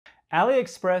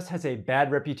AliExpress has a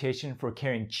bad reputation for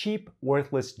carrying cheap,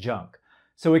 worthless junk.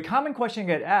 So a common question I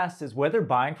get asked is whether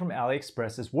buying from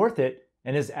AliExpress is worth it,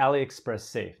 and is AliExpress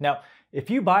safe? Now, if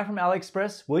you buy from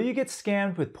AliExpress, will you get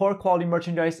scammed with poor quality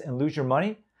merchandise and lose your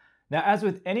money? Now, as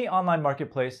with any online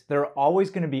marketplace, there are always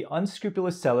going to be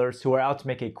unscrupulous sellers who are out to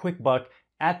make a quick buck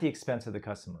at the expense of the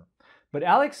customer. But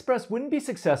AliExpress wouldn't be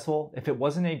successful if it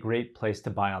wasn't a great place to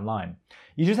buy online.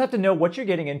 You just have to know what you're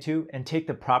getting into and take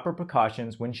the proper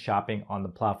precautions when shopping on the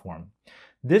platform.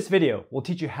 This video will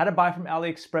teach you how to buy from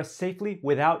AliExpress safely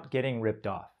without getting ripped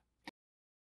off.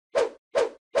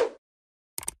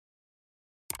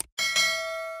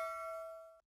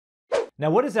 Now,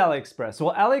 what is AliExpress?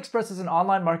 Well, AliExpress is an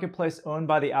online marketplace owned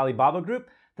by the Alibaba Group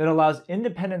that allows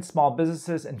independent small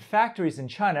businesses and factories in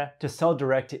China to sell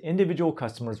direct to individual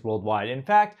customers worldwide. In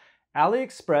fact,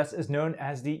 AliExpress is known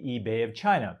as the eBay of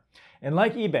China. And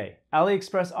like eBay,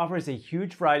 AliExpress offers a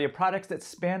huge variety of products that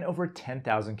span over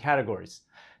 10,000 categories.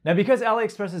 Now, because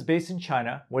AliExpress is based in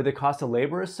China, where the cost of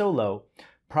labor is so low,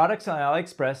 products on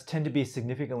AliExpress tend to be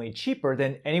significantly cheaper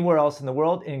than anywhere else in the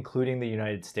world, including the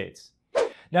United States.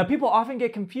 Now, people often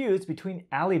get confused between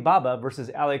Alibaba versus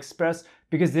AliExpress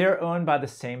because they are owned by the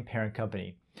same parent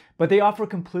company, but they offer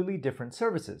completely different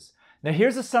services. Now,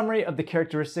 here's a summary of the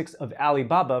characteristics of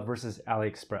Alibaba versus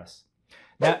AliExpress.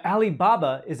 Now,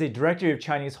 Alibaba is a directory of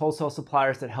Chinese wholesale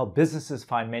suppliers that help businesses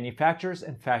find manufacturers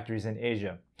and factories in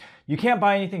Asia. You can't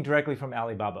buy anything directly from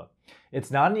Alibaba. It's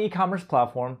not an e-commerce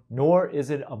platform, nor is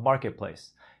it a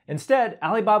marketplace. Instead,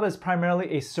 Alibaba is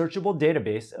primarily a searchable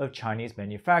database of Chinese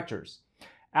manufacturers.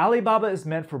 Alibaba is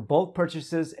meant for bulk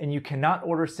purchases, and you cannot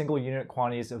order single unit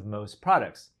quantities of most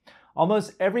products.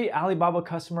 Almost every Alibaba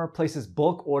customer places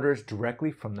bulk orders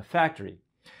directly from the factory.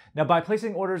 Now, by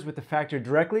placing orders with the factory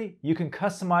directly, you can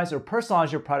customize or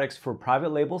personalize your products for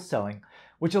private label selling,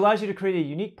 which allows you to create a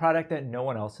unique product that no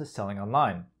one else is selling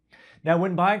online. Now,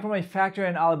 when buying from a factory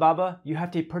in Alibaba, you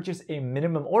have to purchase a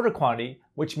minimum order quantity,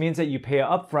 which means that you pay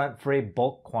upfront for a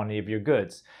bulk quantity of your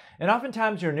goods. And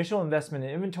oftentimes your initial investment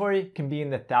in inventory can be in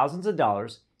the thousands of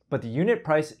dollars, but the unit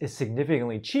price is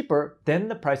significantly cheaper than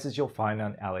the prices you'll find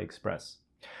on AliExpress.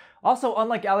 Also,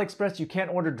 unlike AliExpress, you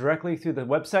can't order directly through the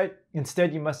website.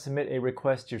 Instead, you must submit a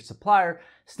request to your supplier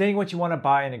stating what you want to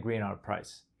buy and agreeing on a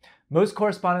price. Most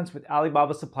correspondence with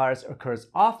Alibaba suppliers occurs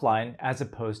offline as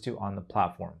opposed to on the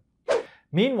platform.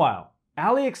 Meanwhile,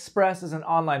 AliExpress is an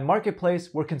online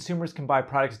marketplace where consumers can buy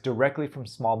products directly from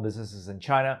small businesses in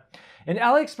China. And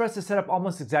AliExpress is set up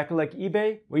almost exactly like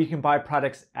eBay, where you can buy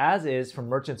products as is from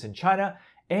merchants in China,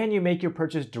 and you make your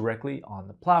purchase directly on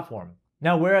the platform.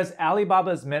 Now, whereas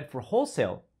Alibaba is meant for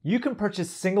wholesale, you can purchase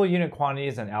single unit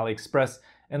quantities on AliExpress,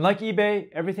 and like eBay,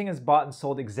 everything is bought and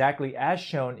sold exactly as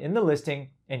shown in the listing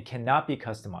and cannot be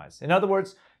customized. In other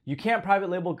words, you can't private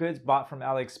label goods bought from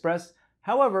AliExpress.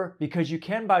 However, because you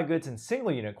can buy goods in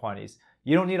single unit quantities,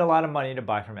 you don't need a lot of money to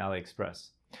buy from AliExpress.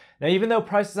 Now, even though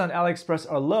prices on AliExpress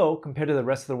are low compared to the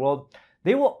rest of the world,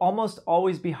 they will almost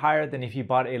always be higher than if you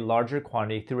bought a larger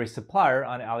quantity through a supplier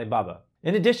on Alibaba.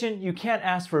 In addition, you can't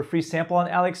ask for a free sample on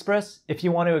AliExpress if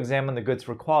you want to examine the goods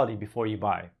for quality before you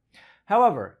buy.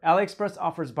 However, AliExpress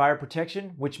offers buyer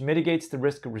protection, which mitigates the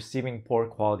risk of receiving poor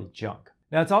quality junk.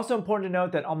 Now, it's also important to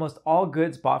note that almost all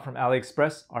goods bought from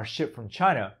AliExpress are shipped from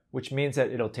China, which means that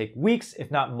it'll take weeks,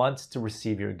 if not months, to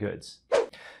receive your goods.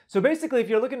 So basically, if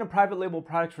you're looking to private label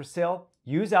products for sale,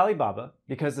 use Alibaba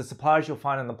because the suppliers you'll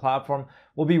find on the platform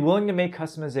will be willing to make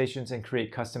customizations and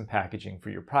create custom packaging for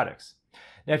your products.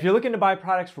 Now, if you're looking to buy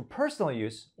products for personal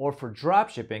use or for drop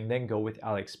shipping, then go with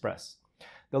AliExpress.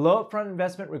 The low upfront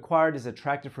investment required is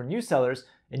attractive for new sellers,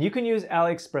 and you can use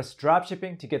AliExpress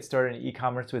dropshipping to get started in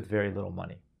e-commerce with very little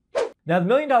money. Now, the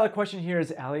million-dollar question here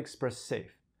is AliExpress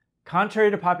safe?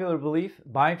 Contrary to popular belief,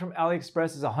 buying from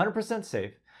AliExpress is 100%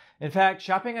 safe. In fact,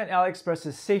 shopping on AliExpress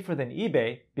is safer than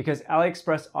eBay because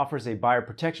AliExpress offers a buyer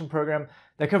protection program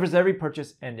that covers every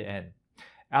purchase end-to-end.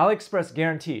 AliExpress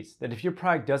guarantees that if your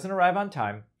product doesn't arrive on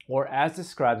time or as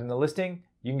described in the listing,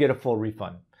 you can get a full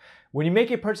refund. When you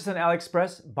make a purchase on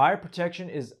AliExpress, buyer protection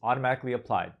is automatically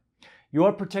applied. You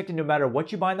are protected no matter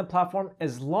what you buy on the platform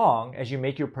as long as you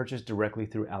make your purchase directly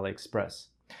through AliExpress.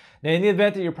 Now, in the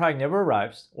event that your product never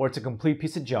arrives or it's a complete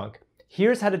piece of junk,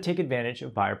 here's how to take advantage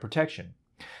of buyer protection.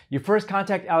 You first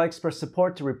contact AliExpress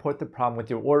support to report the problem with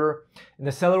your order, and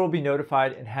the seller will be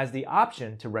notified and has the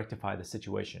option to rectify the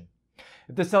situation.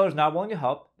 If the seller is not willing to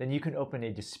help, then you can open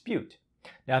a dispute.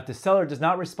 Now, if the seller does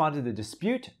not respond to the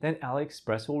dispute, then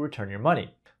AliExpress will return your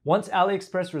money. Once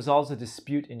AliExpress resolves a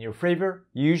dispute in your favor,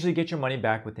 you usually get your money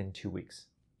back within 2 weeks.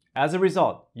 As a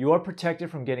result, you are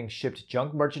protected from getting shipped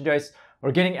junk merchandise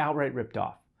or getting outright ripped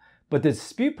off. But the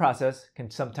dispute process can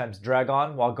sometimes drag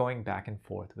on while going back and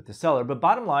forth with the seller. But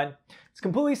bottom line, it's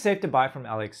completely safe to buy from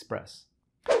AliExpress.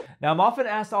 Now, I'm often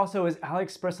asked also, is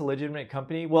AliExpress a legitimate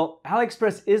company? Well,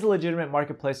 AliExpress is a legitimate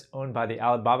marketplace owned by the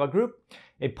Alibaba Group,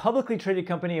 a publicly traded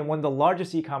company and one of the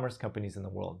largest e-commerce companies in the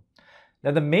world.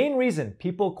 Now, the main reason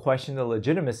people question the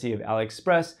legitimacy of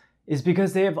AliExpress is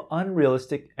because they have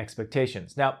unrealistic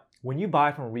expectations. Now, when you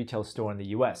buy from a retail store in the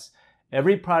US,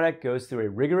 every product goes through a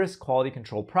rigorous quality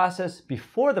control process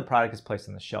before the product is placed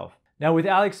on the shelf. Now, with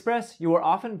AliExpress, you are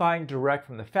often buying direct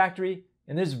from the factory,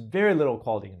 and there's very little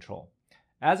quality control.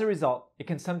 As a result, it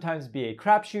can sometimes be a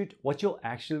crapshoot what you'll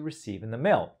actually receive in the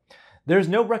mail. There's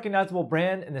no recognizable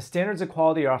brand, and the standards of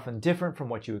quality are often different from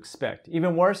what you expect.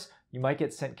 Even worse, you might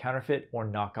get sent counterfeit or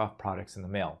knockoff products in the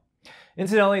mail.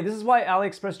 Incidentally, this is why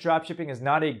AliExpress dropshipping is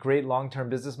not a great long-term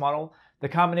business model. The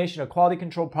combination of quality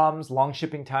control problems, long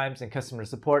shipping times, and customer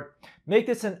support make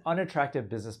this an unattractive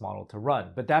business model to run.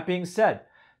 But that being said,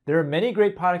 there are many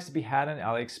great products to be had on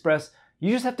AliExpress.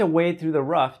 You just have to wade through the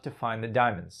rough to find the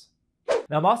diamonds.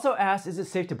 Now, I'm also asked, is it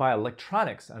safe to buy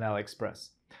electronics on AliExpress?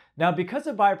 Now, because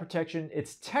of buyer protection,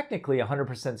 it's technically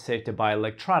 100% safe to buy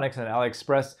electronics on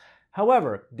AliExpress.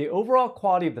 However, the overall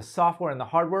quality of the software and the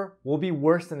hardware will be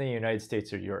worse than the United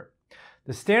States or Europe.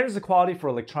 The standards of quality for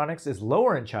electronics is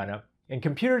lower in China, and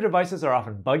computer devices are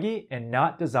often buggy and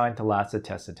not designed to last the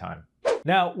test of time.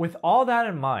 Now, with all that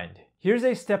in mind, here's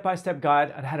a step-by-step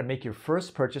guide on how to make your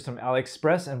first purchase from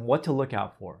AliExpress and what to look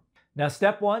out for. Now,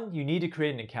 step 1, you need to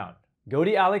create an account. Go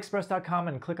to aliexpress.com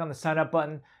and click on the sign up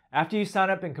button. After you sign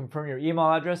up and confirm your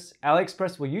email address,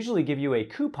 AliExpress will usually give you a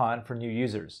coupon for new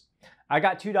users. I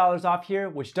got $2 off here,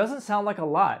 which doesn't sound like a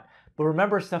lot, but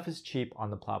remember, stuff is cheap on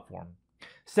the platform.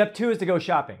 Step 2 is to go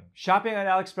shopping. Shopping on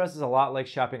AliExpress is a lot like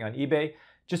shopping on eBay.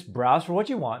 Just browse for what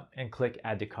you want and click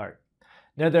add to cart.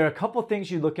 Now, there are a couple things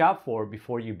you look out for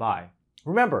before you buy.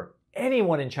 Remember,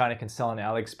 anyone in China can sell on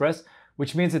AliExpress,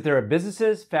 which means that there are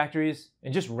businesses, factories,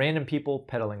 and just random people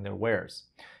peddling their wares.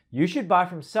 You should buy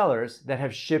from sellers that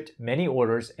have shipped many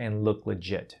orders and look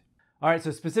legit. Alright,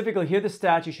 so specifically here are the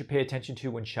stats you should pay attention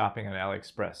to when shopping on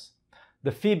AliExpress.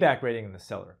 The feedback rating of the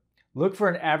seller. Look for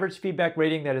an average feedback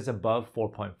rating that is above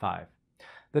 4.5.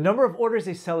 The number of orders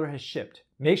a seller has shipped.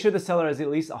 Make sure the seller has at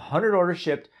least 100 orders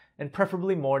shipped, and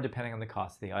preferably more depending on the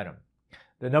cost of the item.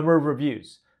 The number of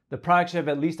reviews. The product should have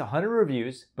at least 100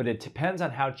 reviews, but it depends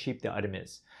on how cheap the item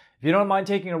is. If you don't mind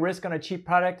taking a risk on a cheap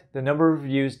product, the number of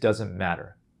reviews doesn't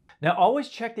matter. Now, always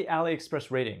check the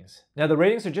AliExpress ratings. Now, the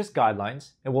ratings are just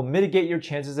guidelines and will mitigate your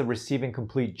chances of receiving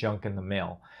complete junk in the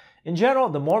mail. In general,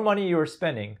 the more money you are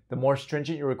spending, the more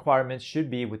stringent your requirements should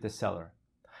be with the seller.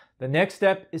 The next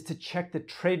step is to check the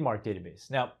trademark database.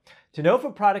 Now, to know if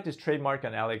a product is trademarked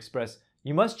on AliExpress,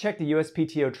 you must check the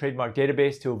USPTO trademark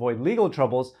database to avoid legal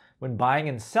troubles when buying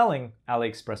and selling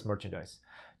AliExpress merchandise.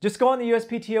 Just go on the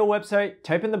USPTO website,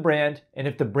 type in the brand, and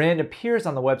if the brand appears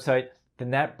on the website,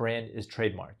 then that brand is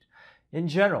trademarked. In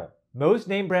general, most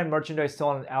name brand merchandise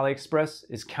sold on AliExpress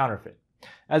is counterfeit.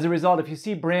 As a result, if you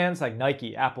see brands like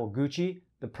Nike, Apple, Gucci,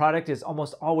 the product is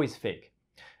almost always fake.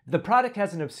 If the product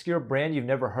has an obscure brand you've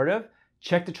never heard of,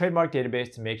 check the trademark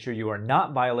database to make sure you are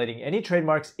not violating any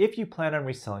trademarks if you plan on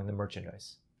reselling the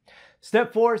merchandise.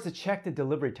 Step 4 is to check the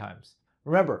delivery times.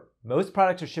 Remember, most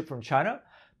products are shipped from China,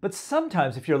 but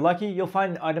sometimes if you're lucky, you'll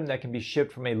find an item that can be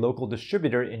shipped from a local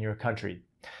distributor in your country.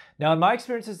 Now, in my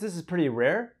experiences, this is pretty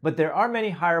rare, but there are many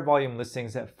higher volume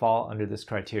listings that fall under this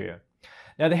criteria.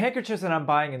 Now, the handkerchiefs that I'm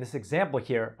buying in this example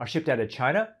here are shipped out of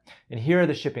China, and here are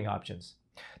the shipping options.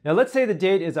 Now, let's say the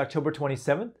date is October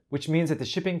 27th, which means that the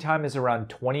shipping time is around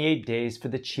 28 days for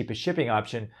the cheapest shipping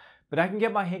option, but I can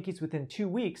get my hankies within 2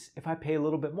 weeks if I pay a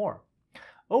little bit more.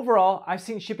 Overall, I've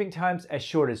seen shipping times as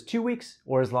short as 2 weeks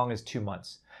or as long as 2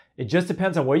 months. It just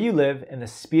depends on where you live and the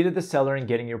speed of the seller in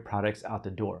getting your products out the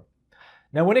door.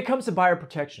 Now, when it comes to buyer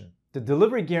protection, the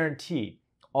delivery guarantee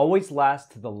always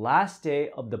lasts to the last day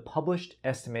of the published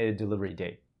estimated delivery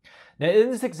date. Now,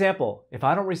 in this example, if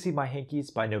I don't receive my hankies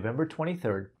by November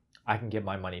 23rd, I can get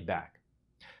my money back.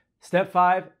 Step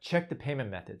 5, check the payment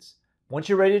methods. Once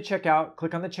you're ready to check out,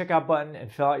 click on the checkout button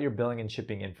and fill out your billing and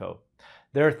shipping info.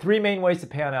 There are 3 main ways to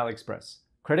pay on AliExpress: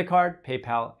 credit card,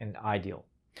 PayPal, and iDeal.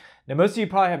 Now, most of you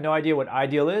probably have no idea what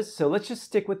iDeal is, so let's just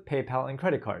stick with PayPal and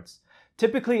credit cards.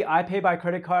 Typically, I pay by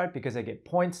credit card because I get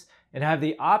points and have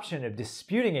the option of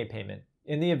disputing a payment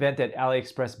in the event that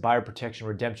AliExpress buyer protection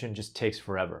redemption just takes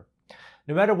forever.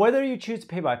 No matter whether you choose to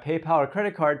pay by PayPal or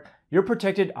credit card, you're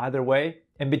protected either way,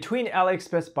 and between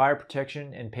AliExpress buyer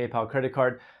protection and PayPal credit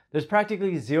card, there's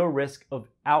practically zero risk of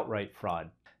outright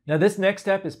fraud. Now, this next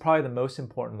step is probably the most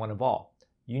important one of all.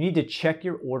 You need to check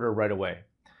your order right away.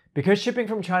 Because shipping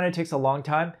from China takes a long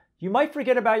time, you might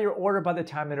forget about your order by the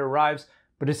time it arrives,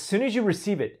 but as soon as you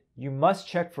receive it, you must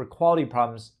check for quality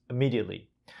problems immediately.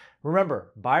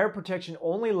 Remember, buyer protection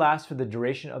only lasts for the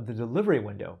duration of the delivery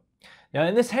window. Now,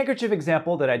 in this handkerchief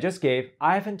example that I just gave,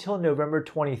 I have until November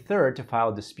 23rd to file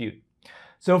a dispute.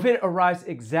 So if it arrives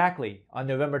exactly on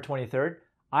November 23rd,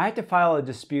 I have to file a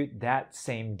dispute that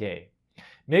same day.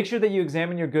 Make sure that you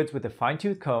examine your goods with a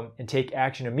fine-tooth comb and take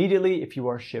action immediately if you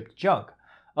are shipped junk.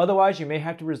 Otherwise, you may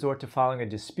have to resort to filing a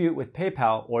dispute with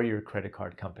PayPal or your credit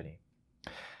card company.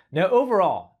 Now,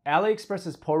 overall,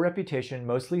 AliExpress's poor reputation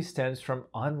mostly stems from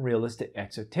unrealistic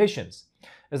expectations.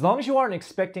 As long as you aren't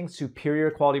expecting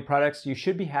superior quality products, you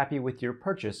should be happy with your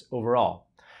purchase overall.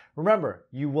 Remember,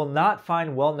 you will not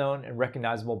find well-known and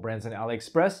recognizable brands on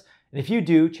AliExpress, and if you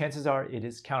do, chances are it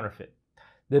is counterfeit.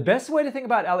 The best way to think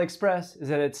about AliExpress is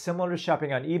that it's similar to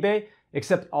shopping on eBay,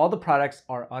 except all the products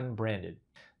are unbranded.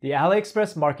 The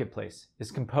AliExpress marketplace is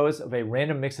composed of a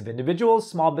random mix of individuals,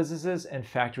 small businesses, and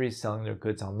factories selling their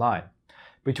goods online.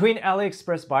 Between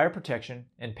AliExpress buyer protection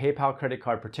and PayPal credit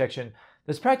card protection,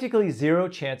 there's practically zero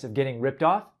chance of getting ripped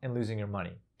off and losing your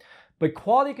money. But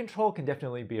quality control can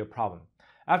definitely be a problem.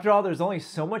 After all, there's only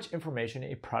so much information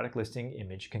a product listing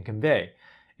image can convey.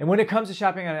 And when it comes to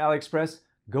shopping on AliExpress,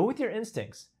 go with your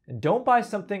instincts and don't buy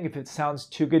something if it sounds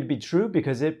too good to be true,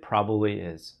 because it probably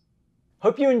is.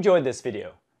 Hope you enjoyed this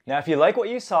video. Now, if you like what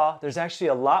you saw, there's actually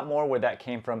a lot more where that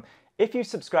came from if you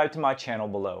subscribe to my channel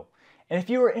below. And if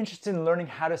you are interested in learning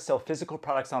how to sell physical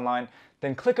products online,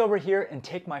 then click over here and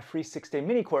take my free 6-day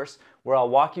mini course where I'll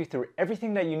walk you through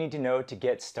everything that you need to know to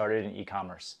get started in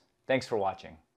e-commerce. Thanks for watching.